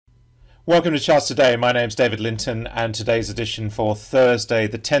Welcome to Charts Today. My name's David Linton, and today's edition for Thursday,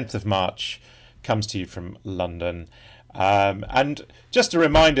 the 10th of March, comes to you from London. And just a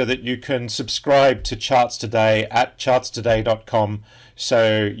reminder that you can subscribe to Charts Today at chartstoday.com,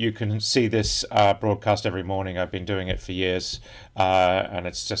 so you can see this broadcast every morning. I've been doing it for years, and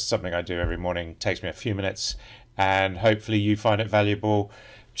it's just something I do every morning. It takes me a few minutes, and hopefully you find it valuable.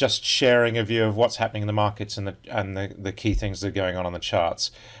 Just sharing a view of what's happening in the markets and the key things that are going on the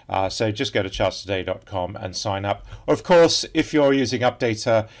charts. So just go to chartstoday.com and sign up. Of course, if you're using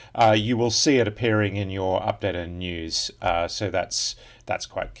Updata, you will see it appearing in your Updata news. So that's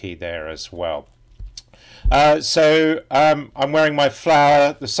quite key there as well. I'm wearing my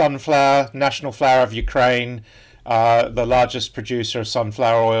flower, the sunflower, national flower of Ukraine, the largest producer of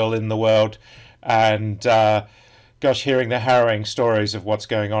sunflower oil in the world, and gosh, hearing the harrowing stories of what's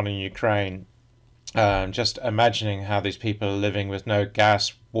going on in Ukraine, just imagining how these people are living with no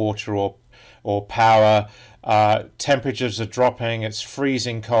gas, water, or power. Temperatures are dropping. It's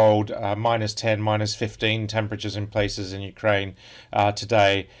freezing cold, -10, -15 temperatures in places in Ukraine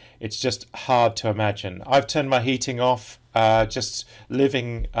today. It's just hard to imagine. I've turned my heating off, just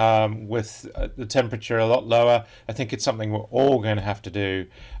living with the temperature a lot lower. I think it's something we're all going to have to do.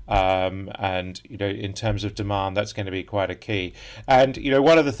 And in terms of demand, that's going to be quite a key. And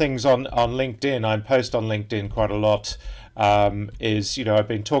one of the things on LinkedIn, I post on LinkedIn quite a lot, is I've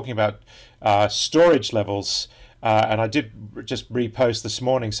been talking about storage levels, and I did just repost this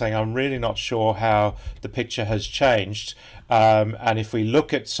morning saying I'm really not sure how the picture has changed. And if we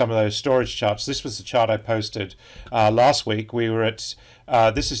look at some of those storage charts, this was the chart I posted last week. We were at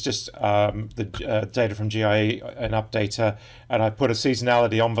this is just the data from GIE and Updata, and I put a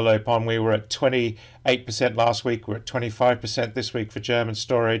seasonality envelope on. We were at 28% last week. We're at 25% this week for German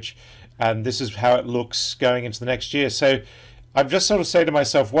storage, and this is how it looks going into the next year. So I'm just sort of saying to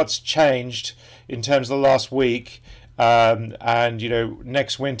myself, what's changed in terms of the last week? And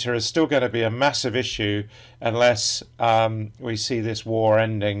next winter is still going to be a massive issue unless we see this war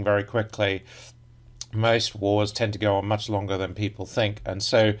ending very quickly. Most wars tend to go on much longer than people think, and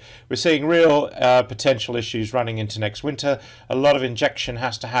so we're seeing real potential issues running into next winter. A lot of injection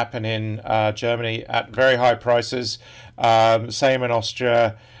has to happen in Germany at very high prices. Same in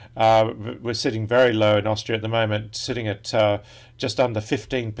Austria. We're sitting very low in Austria at the moment, sitting at just under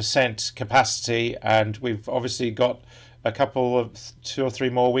 15% capacity, and we've obviously got a couple of 2 or 3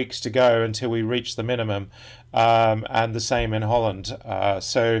 more weeks to go until we reach the minimum, and the same in Holland.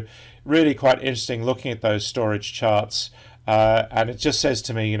 So really quite interesting looking at those storage charts, and it just says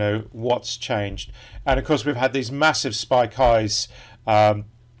to me, what's changed. And of course we've had these massive spike highs.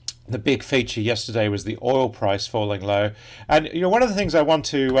 The big feature yesterday was the oil price falling low. And one of the things I want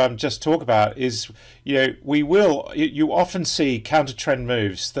to just talk about is you often see counter trend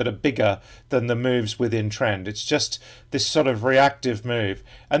moves that are bigger than the moves within trend. It's just this sort of reactive move,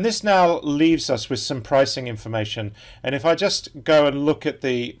 and this now leaves us with some pricing information. And if I just go and look at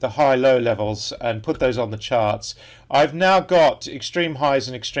the high low levels and put those on the charts, I've now got extreme highs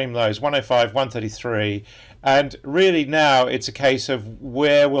and extreme lows, 105, 133. And really now it's a case of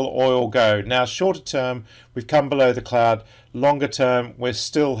where will oil go. Now shorter term we've come below the cloud, longer term we're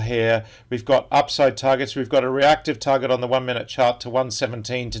still here. We've got upside targets. We've got a reactive target on the 1 minute chart to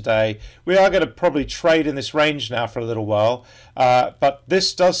 117 today. We are going to probably trade in this range now for a little while, but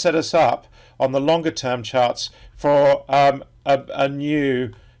this does set us up on the longer term charts for a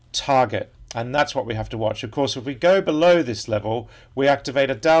new target. And that's what we have to watch. Of course, if we go below this level, we activate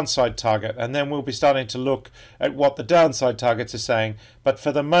a downside target, and then we'll be starting to look at what the downside targets are saying. But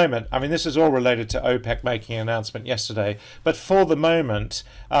for the moment, I mean, this is all related to OPEC making an announcement yesterday, but for the moment,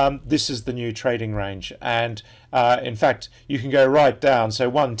 this is the new trading range. And in fact, you can go right down. So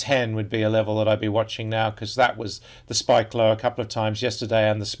 110 would be a level that I'd be watching now, because that was the spike low a couple of times yesterday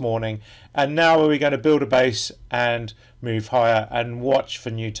and this morning. And now are we going to build a base and move higher and watch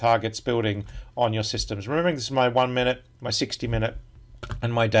for new targets building on your systems. Remembering this is my 1 minute, my 60 minute,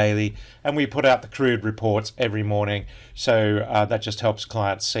 and my daily, and we put out the crude reports every morning, so that just helps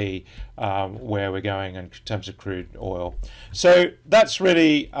clients see where we're going in terms of crude oil. So that's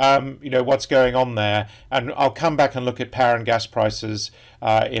really what's going on there, and I'll come back and look at power and gas prices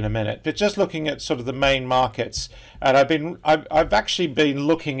in a minute. But just looking at sort of the main markets, and I've actually been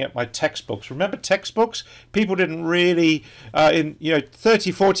looking at my textbooks. Remember textbooks? People didn't really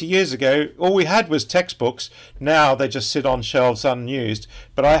 30, 40 years ago, all we had was textbooks. Now they just sit on shelves unused. used,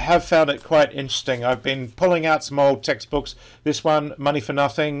 but I have found it quite interesting. I've been pulling out some old textbooks. This one, Money for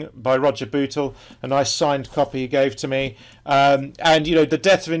Nothing by Roger Bootle, a nice signed copy he gave to me. And, you know, The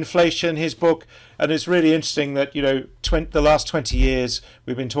Death of Inflation, his book. And it's really interesting that, you know, the last 20 years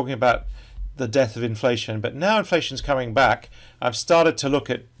we've been talking about the death of inflation, but now inflation's coming back. I've started to look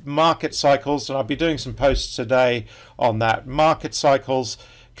at market cycles, and I'll be doing some posts today on that. Market cycles,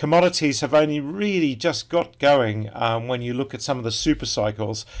 commodities have only really just got going when you look at some of the super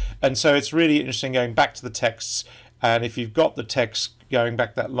cycles, and so it's really interesting going back to the texts. And if you've got the text going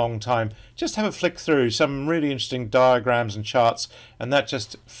back that long time, just have a flick through some really interesting diagrams and charts, and that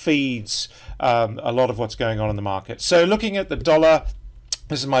just feeds a lot of what's going on in the market. So looking at the dollar,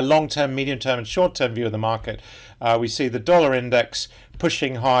 this is my long-term, medium-term and short-term view of the market. We see the dollar index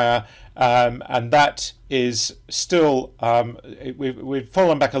pushing higher, and that is still, we've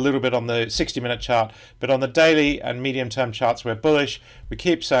fallen back a little bit on the 60-minute chart, but on the daily and medium-term charts we're bullish. We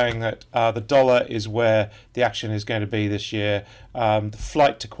keep saying that the dollar is where the action is going to be this year. The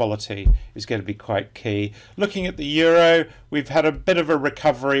flight to quality is going to be quite key. Looking at the euro, we've had a bit of a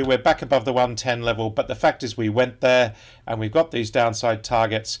recovery. We're back above the 110 level, but the fact is we went there and we've got these downside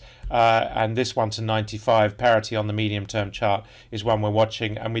targets, and this one to 95 parity on the medium-term chart is one we're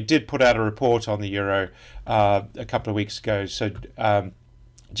watching, and we did put out a report on the euro a couple of weeks ago, so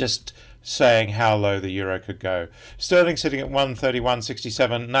just saying how low the euro could go. Sterling sitting at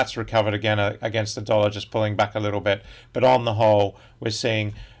 131.67, and that's recovered again against the dollar, just pulling back a little bit, but on the whole we're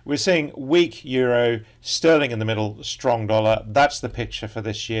seeing weak euro, sterling in the middle, strong dollar. That's the picture for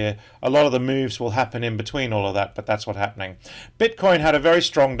this year. A lot of the moves will happen in between all of that, but that's what's happening. Bitcoin had a very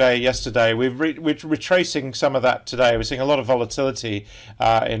strong day yesterday. We're retracing some of that today. We're seeing a lot of volatility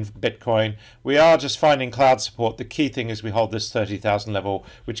in Bitcoin. We are just finding cloud support. The key thing is we hold this 30,000 level,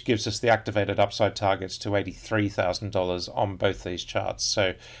 which gives us the activated upside targets to $83,000 on both these charts.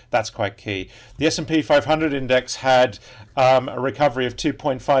 So that's quite key. The S&P 500 index had a recovery of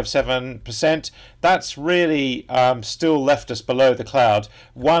 2.57%. That's really still left us below the cloud.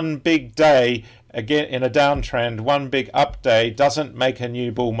 One big day again in a downtrend, one big up day doesn't make a new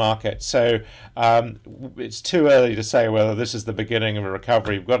bull market. So it's too early to say whether this is the beginning of a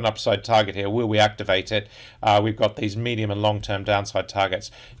recovery. We've got an upside target here. Will we activate it? We've got these medium and long-term downside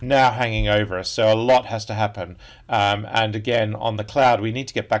targets now hanging over us. So a lot has to happen. And again, on the cloud, we need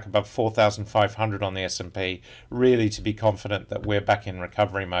to get back above 4,500 on the S&P, really to be confident that we're back in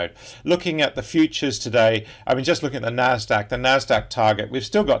recovery mode. Looking at the futures today, I mean, just looking at the NASDAQ target, we've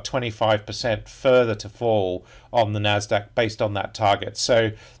still got 25% further to fall on the NASDAQ based on that target.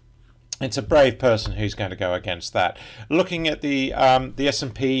 So it's a brave person who's going to go against that. Looking at the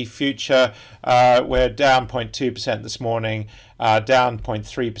S&P future, we're down 0.2% this morning, down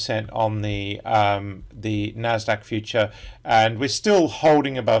 0.3% on the Nasdaq future, and we're still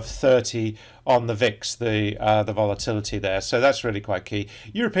holding above 30 on the VIX, the volatility there. So that's really quite key.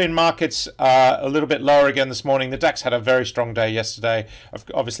 European markets a little bit lower again this morning. The DAX had a very strong day yesterday,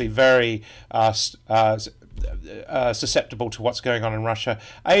 obviously very susceptible to what's going on in Russia.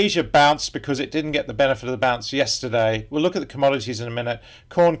 Asia bounced because it didn't get the benefit of the bounce yesterday. We'll look at the commodities in a minute.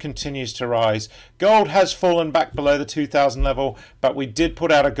 Corn continues to rise. Gold has fallen back below the 2,000 level, but we did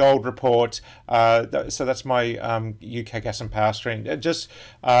put out a gold report. So that's my UK gas and power screen.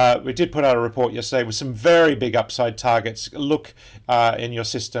 We did put out a report yesterday with some very big upside targets. Look in your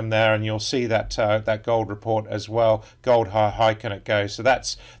system there, and you'll see that that gold report as well. Gold, how high can it go? So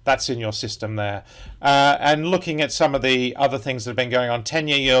that's in your system there. And looking at some of the other things that have been going on,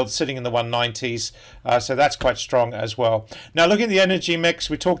 10-year yield sitting in the 190s, so that's quite strong as well. Now looking at the energy mix,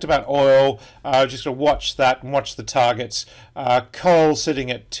 we talked about oil, just going to watch that and watch the targets. Coal sitting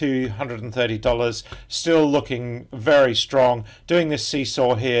at $230, still looking very strong, doing this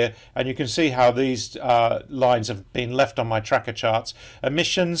seesaw here, and you can see how these lines have been left on my tracker charts.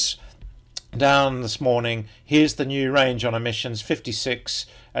 Emissions down this morning. Here's the new range on emissions, 56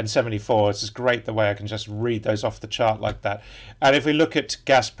 and 74. It's just great the way I can just read those off the chart like that. And if we look at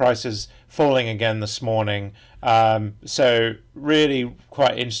gas prices falling again this morning, so really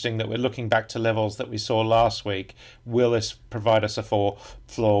quite interesting that we're looking back to levels that we saw last week. Will this provide us a floor?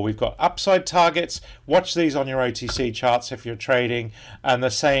 We've got upside targets. Watch these on your OTC charts if you're trading, and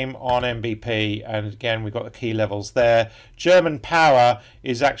the same on MBP. And again, we've got the key levels there. German power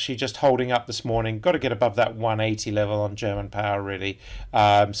is actually just holding up this morning. Got to get above that 180 level on German power, really.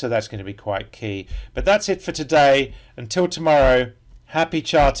 So that's going to be quite key. But that's it for today. Until tomorrow, happy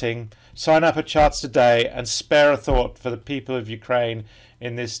charting. Sign up at Charts Today and spare a thought for the people of Ukraine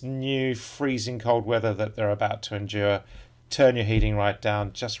in this new freezing cold weather that they're about to endure. Turn your heating right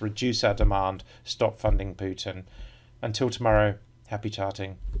down. Just reduce our demand. Stop funding Putin. Until tomorrow, Happy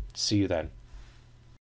charting. See you then.